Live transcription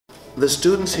the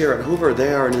students here at Hoover,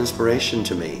 they are an inspiration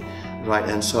to me, right?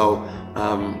 And so,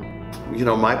 you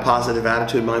know, my positive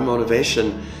attitude, my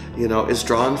motivation, you know, is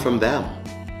drawn from them.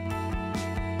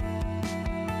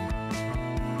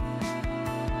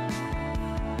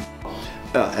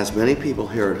 As many people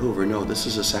here at Hoover know, this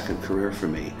is a second career for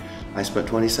me. I spent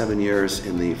 27 years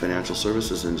in the financial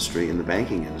services industry, in the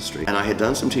banking industry, and I had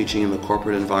done some teaching in the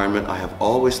corporate environment. I have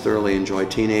always thoroughly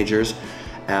enjoyed teenagers,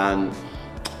 and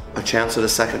a chance at a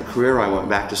second career, I went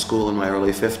back to school in my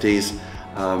early 50s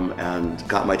and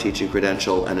got my teaching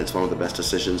credential, and it's one of the best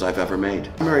decisions I've ever made. The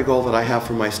primary goal that I have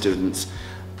for my students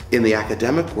in the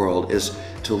academic world is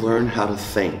to learn how to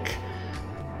think,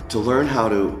 to learn how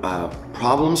to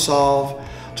problem solve,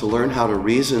 to learn how to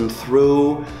reason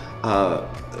through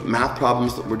math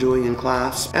problems that we're doing in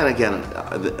class. And again,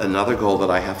 another goal that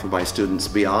I have for my students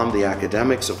beyond the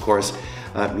academics, of course,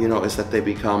 you know, is that they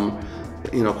become,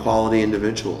 you know, quality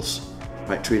individuals,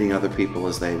 right? Treating other people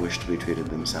as they wish to be treated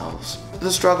themselves.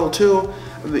 The struggle too,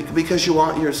 because you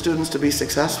want your students to be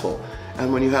successful.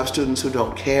 And when you have students who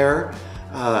don't care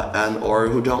or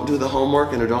who don't do the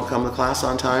homework and who don't come to class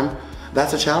on time,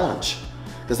 that's a challenge.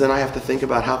 Because then I have to think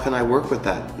about how can I work with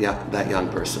that young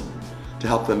person to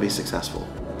help them be successful.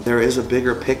 There is a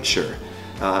bigger picture,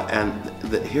 and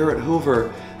here at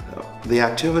Hoover, the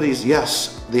activities,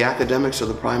 yes, the academics are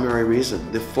the primary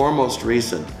reason, the foremost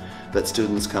reason that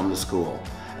students come to school.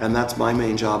 And that's my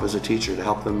main job as a teacher, to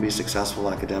help them be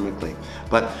successful academically.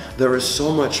 But there is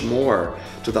so much more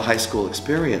to the high school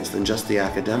experience than just the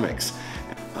academics.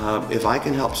 If I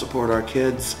can help support our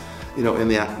kids, you know, in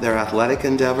their athletic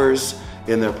endeavors,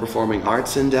 in their performing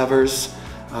arts endeavors,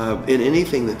 in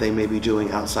anything that they may be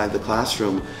doing outside the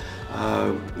classroom,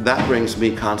 that brings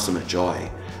me consummate joy.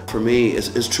 For me,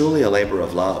 is truly a labor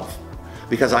of love,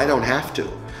 because I don't have to.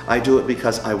 I do it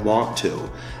because I want to,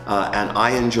 and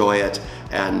I enjoy it,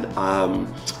 and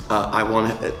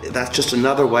that's just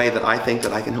another way that I think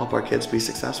that I can help our kids be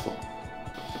successful.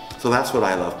 So that's what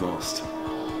I love most.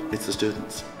 It's the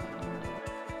students.